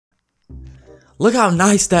Look how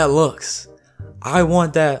nice that looks. I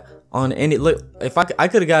want that on any, look, if I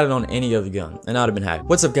could have got it on any other gun and I'd have been happy.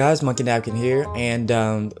 What's up guys, Monkey Napkin here, and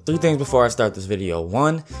 3 things before I start this video.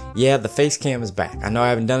 1, yeah, the face cam is back. I know I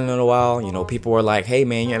haven't done it in a while. You know, people were like, hey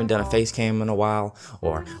man, you haven't done a face cam in a while,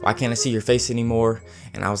 or why can't I see your face anymore?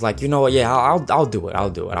 And I was like, you know what, yeah, I'll do it.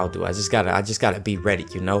 I just gotta be ready,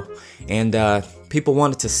 you know? And people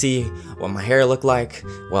wanted to see what my hair looked like.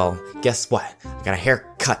 Well, guess what? I got a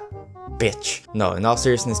haircut. Bitch. No, in all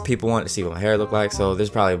seriousness, people want to see what my hair looked like, so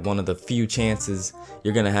there's probably one of the few chances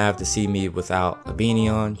you're gonna have to see me without a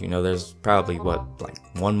beanie on. You know, there's probably like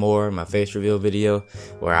one more in my face reveal video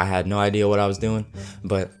where I had no idea what I was doing.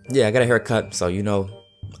 But yeah, I got a haircut, so you know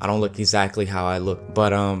I don't look exactly how I look.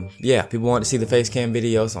 But yeah, people want to see the face cam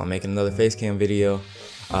video, so I'm making another face cam video.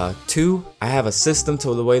 2, I have a system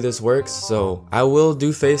to the way this works, so I will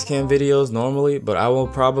do face cam videos normally, but I will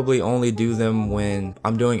probably only do them when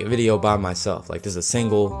I'm doing a video by myself, like this is a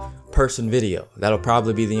single person video. That'll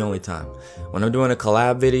probably be the only time. When I'm doing a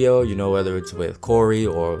collab video, you know, whether it's with Corey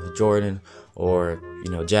or with Jordan or, you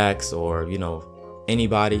know, Jax or, you know,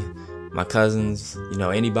 anybody, my cousins, you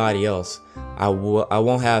know, anybody else, I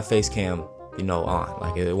won't have face cam, you know, on.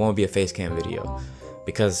 Like, it won't be a face cam video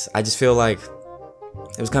because I just feel like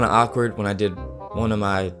it was kind of awkward when I did one of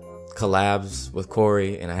my collabs with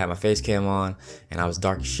Corey and I had my face cam on and I was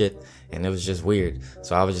dark as shit and it was just weird.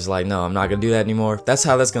 So I was just like, no, I'm not gonna do that anymore. That's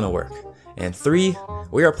how that's gonna work. And 3,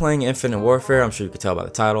 we are playing Infinite Warfare. I'm sure you can tell by the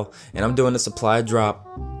title. And I'm doing the supply drop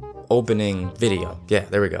opening video. Yeah,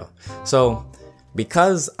 there we go. So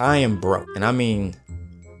because I am broke, and I mean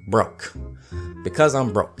broke, because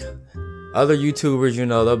I'm broke, other YouTubers, you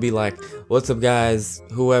know, they'll be like, what's up guys,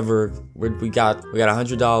 whoever, we got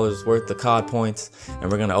 $100 worth of COD points and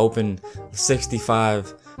we're gonna open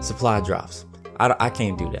 65 supply drops. I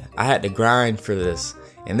can't do that. I had to grind for this,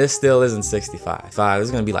 and this still isn't 65. This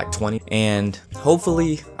is gonna be like 20, and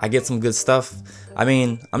hopefully I get some good stuff. I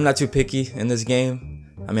mean, I'm not too picky in this game.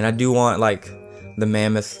 I mean, I do want like the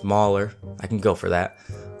Mammoth Mauler. I can go for that,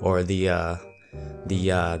 or the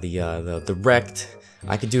wrecked.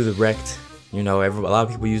 I could do the wrecked, you know, a lot of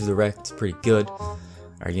people use the wrecked, it's pretty good,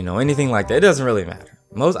 or you know, anything like that. It doesn't really matter.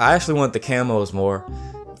 I actually want the camos more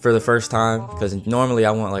for the first time, because normally I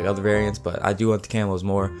want like other variants, but I do want the camos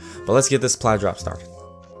more. But let's get this supply drop started.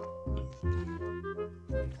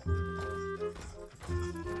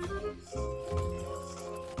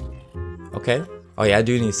 Okay, oh yeah, I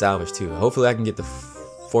do need salvage too. Hopefully I can get the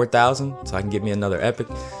 4,000 so I can get me another epic,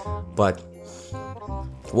 but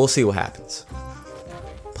we'll see what happens.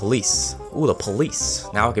 Police. Ooh, the police.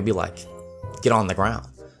 Now I could be like, get on the ground.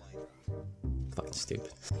 Fucking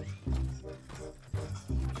stupid.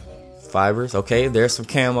 Fibers. Okay, there's some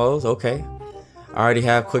camos. Okay. I already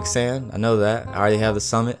have quicksand. I know that. I already have the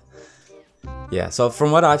summit. Yeah, so from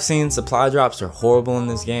what I've seen, supply drops are horrible in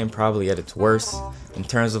this game. Probably at its worst in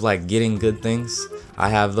terms of like getting good things. I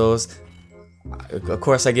have those. Of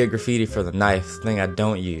course, I get graffiti for the knife, thing I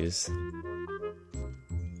don't use.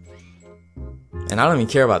 And I don't even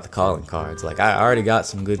care about the calling cards. Like, I already got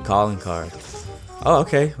some good calling cards. Oh,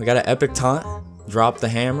 okay. We got an epic taunt. Drop the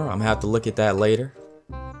hammer. I'm gonna have to look at that later.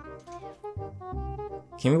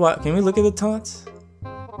 Can we look at the taunts?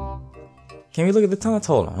 Can we look at the taunts?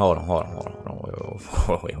 Hold on.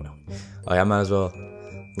 Wait. Oh, yeah, I might as well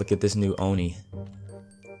look at this new Oni.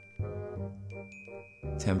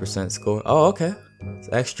 10% score. Oh, okay. It's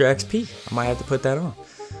extra XP. I might have to put that on.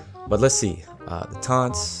 But let's see. The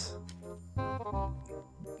taunts.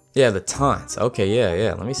 Yeah, the taunts. Okay,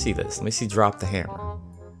 yeah. Let me see this. Let me see drop the hammer.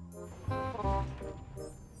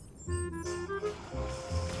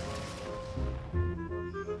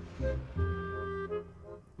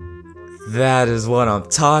 That is what I'm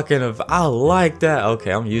talking about. I like that.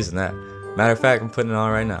 Okay, I'm using that. Matter of fact, I'm putting it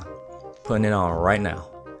on right now.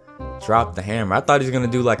 Drop the hammer. I thought he was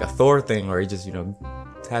gonna do like a Thor thing where he just, you know,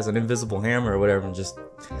 has an invisible hammer or whatever and just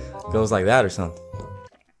goes like that or something.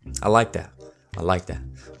 I like that.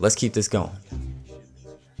 Let's keep this going.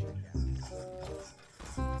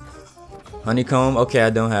 Honeycomb. Okay, I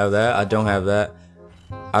don't have that. I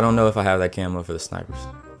don't know if I have that camo for the snipers.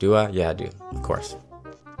 Do I? Yeah, I do. Of course.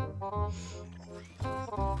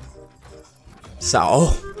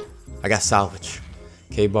 Oh, I got salvage.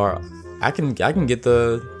 K-bar. I can get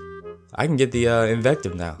the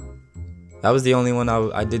invective now. That was the only one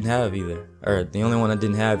I didn't have either, or the only one I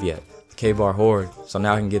didn't have yet. The K-bar horde. So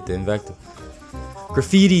now I can get the invective.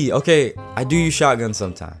 Graffiti. Okay, I do use shotguns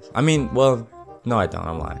sometimes. I mean, well, no I don't,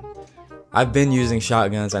 I'm lying. I've been using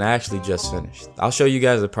shotguns and I actually just finished. I'll show you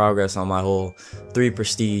guys the progress on my whole 3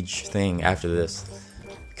 prestige thing after this,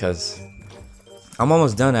 because I'm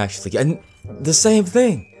almost done actually. And the same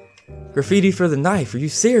thing. Graffiti for the knife. Are you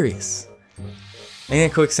serious?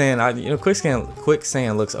 And quicksand.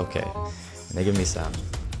 Quicksand looks okay. And they give me salvage.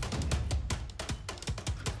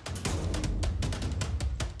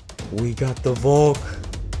 We got the Volk.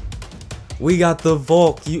 We got the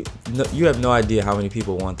Volk. You have no idea how many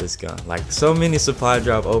people want this gun. Like, so many supply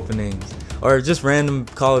drop openings or just random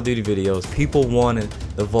Call of Duty videos. People wanted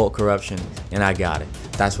the Volk Corruption, and I got it.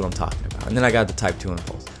 That's what I'm talking about. And then I got the Type 2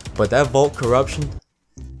 Impulse. But that Volk Corruption,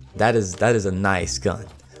 that is a nice gun.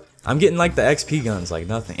 I'm getting like the XP guns like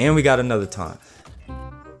nothing. And we got another taunt.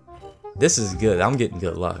 This is good. I'm getting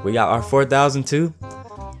good luck. We got our 4002.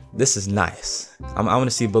 This is nice. I want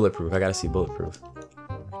to see bulletproof. I gotta see bulletproof.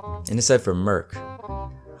 And it said for Merc.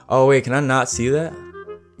 Oh wait, can I not see that?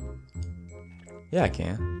 Yeah, I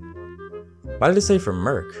can. Why did it say for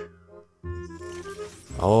Merc?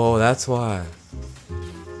 Oh, that's why.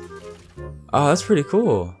 Oh, that's pretty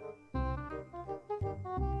cool.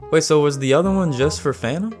 Wait, so was the other one just for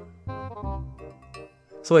Phantom?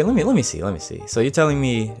 So wait, let me see. So you're telling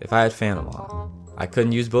me if I had Phantom on, I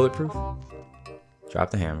couldn't use bulletproof?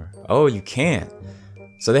 Drop the hammer. Oh, you can.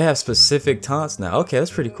 So they have specific taunts now. Okay,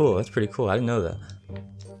 that's pretty cool. That's pretty cool. I didn't know that.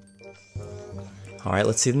 Alright,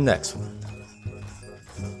 let's see the next one.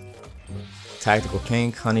 Tactical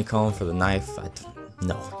pink, honeycomb for the knife.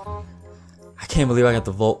 No. I can't believe I got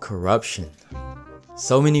the Volk Corruption.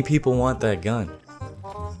 So many people want that gun.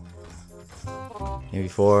 Maybe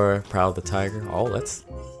 4, Proud of the Tiger. Oh, that's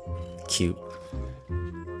cute.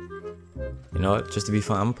 You know what? Just to be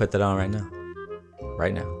fun, I'm gonna put that on right now.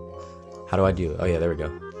 Right now. How do I do it? Oh yeah, there we go.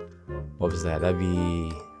 What was that? That'd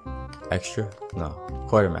be extra? No,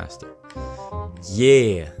 quartermaster.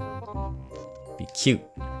 Yeah. Be cute.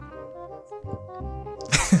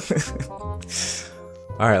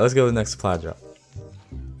 Alright, let's go to the next supply drop.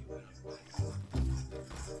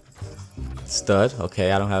 Stud.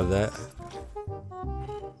 Okay, I don't have that.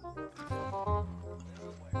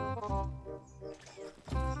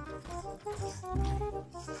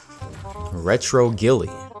 Retro Ghillie.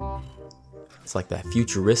 It's like that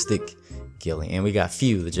futuristic Ghillie. And we got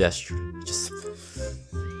Few, the gesture. Just,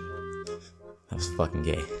 that was fucking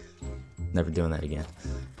gay. Never doing that again.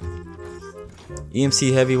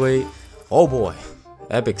 EMC heavyweight. Oh boy.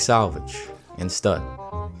 Epic salvage. And stud.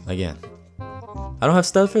 Again. I don't have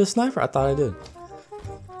stud for the sniper? I thought I did.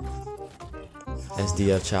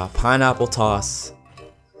 SDF chop. Pineapple toss.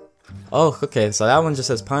 Oh, okay. So that one just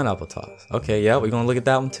says pineapple toss. Okay, yeah, we're gonna look at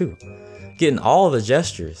that one too. Getting all the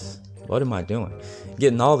gestures. What am I doing?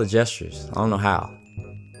 Getting all the gestures. I don't know how.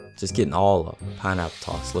 Just getting all of them. Pineapple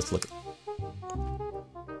toss. Let's look.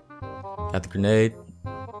 Got the grenade.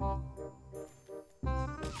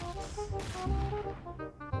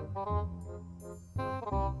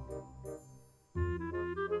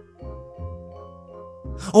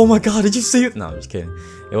 Oh my god, did you see it? No, I'm just kidding.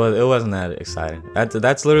 It wasn't that exciting.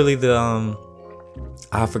 That's literally the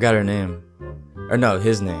I forgot her name. Or no,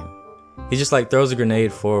 his name. He just like throws a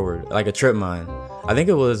grenade forward, like a trip mine. I think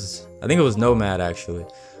it was Nomad actually.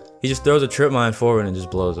 He just throws a trip mine forward and just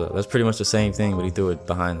blows up. That's pretty much the same thing, but he threw it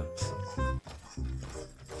behind him.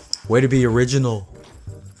 Way to be original.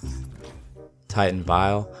 Titan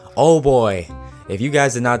Vial. Oh boy, if you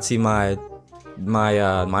guys did not see my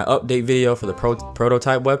update video for the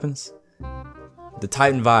prototype weapons, the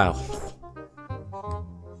Titan Vial.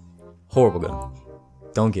 Horrible gun.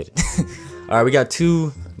 Don't get it. All right, we got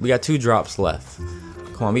two drops left.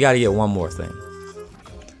 Come on, we got to get one more thing.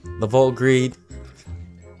 The Volk Greed.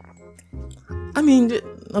 I mean,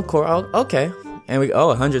 of course, okay. And we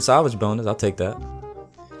 100 salvage bonus. I'll take that.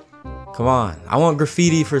 Come on, I want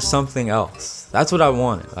graffiti for something else. That's what I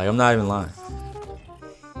wanted. Like, I'm not even lying.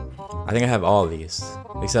 I think I have all of these,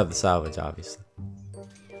 except the salvage, obviously.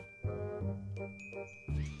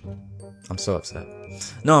 I'm so upset.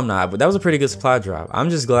 No, I'm not, but that was a pretty good supply drop. I'm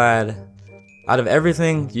just glad, out of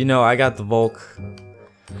everything, you know, I got the Volk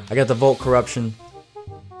Corruption.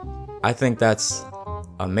 I think that's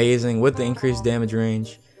amazing with the increased damage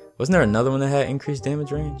range. Wasn't there another one that had increased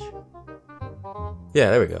damage range? Yeah,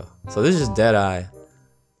 there we go. So this is just Deadeye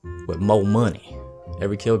with more money.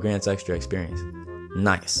 Every kill grants extra experience.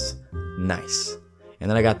 Nice. Nice. And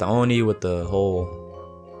then I got the Oni with the whole,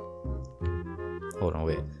 hold on,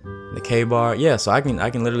 wait, the K bar. Yeah, so I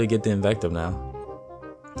can literally get the Invective now.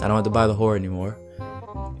 I don't have to buy the Horror anymore.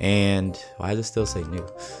 And why does it still say new?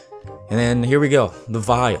 And then here we go, the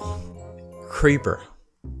Vial. Creeper,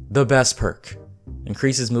 the best perk.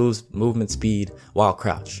 Increases movement speed while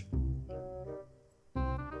crouch.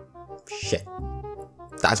 Shit,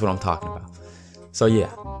 that's what I'm talking about. So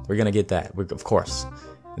yeah, we're gonna get that, of course.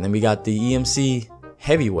 And And then we got the EMC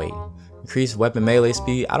Heavyweight, increased weapon melee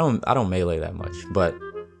speed. I don't melee that much, but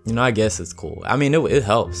you know, I guess it's cool. I mean, it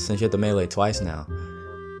helps since you have to melee twice now.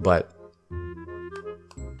 But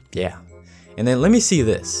yeah. And then let me see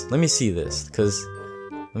this, because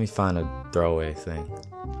let me find a throwaway thing.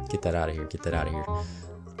 Get that out of here.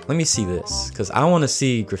 Let me see this, because I want to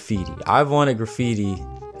see graffiti. I've wanted graffiti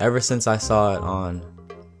ever since I saw it on.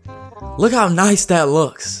 Look how nice that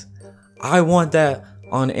looks. I want that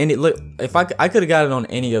on any. Look, if I could have got it on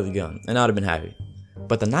any other gun, and I'd have been happy.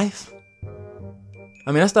 But the knife.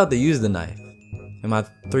 I mean, I still have to use the knife in my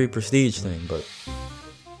 3 prestige thing, but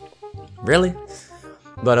really.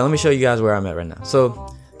 But let me show you guys where I'm at right now.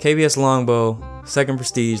 So KBS longbow, 2nd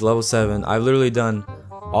prestige, level 7. I've literally done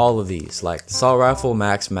all of these, like assault rifle,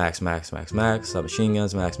 max, submachine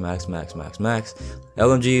guns, max,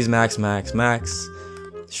 LMGs, max,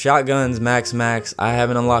 shotguns, max. I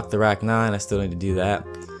haven't unlocked the rack 9. I still need to do that.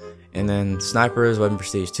 And then snipers, weapon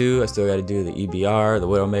prestige 2. I still got to do the EBR, the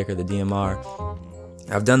Widowmaker, the DMR.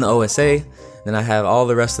 I've done the OSA. Then I have all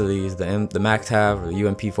the rest of these, the MACTAV, or the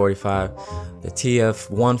UMP45, the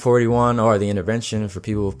TF141, or the Intervention for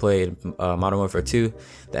people who've played Modern Warfare 2,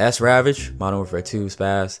 the S-Ravage, Modern Warfare 2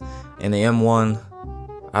 Spaz, and the M1.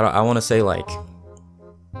 I want to say, like,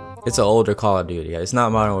 it's an older Call of Duty. It's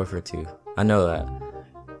not Modern Warfare 2. I know that.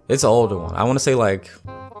 It's an older one. I want to say, like,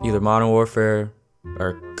 either Modern Warfare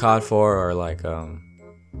or COD 4 or, like,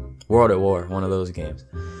 World at War, one of those games.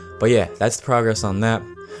 But yeah, that's the progress on that.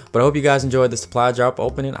 But I hope you guys enjoyed the supply drop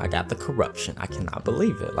opening. I got the Corruption. I cannot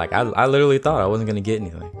believe it. Like, I literally thought I wasn't going to get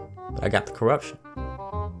anything. But I got the Corruption.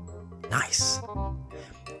 Nice.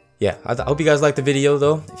 Yeah, I hope you guys liked the video,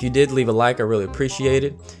 though. If you did, leave a like. I really appreciate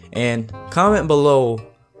it. And comment below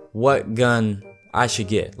what gun I should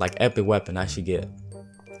get. Like, epic weapon I should get.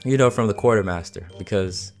 You know, from the Quartermaster.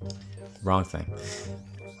 Because, wrong thing.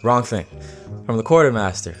 From the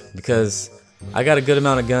Quartermaster. Because I got a good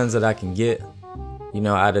amount of guns that I can get. You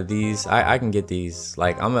know, out of these, I can get these.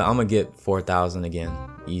 Like, I'm gonna get 4,000 again,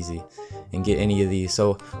 easy, and get any of these.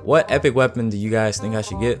 So, what epic weapon do you guys think I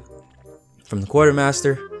should get from the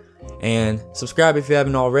Quartermaster? And subscribe if you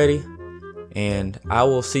haven't already. And I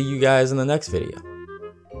will see you guys in the next video.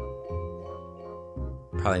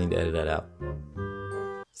 Probably need to edit that out,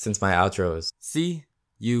 since my outro is. See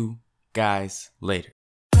you guys later.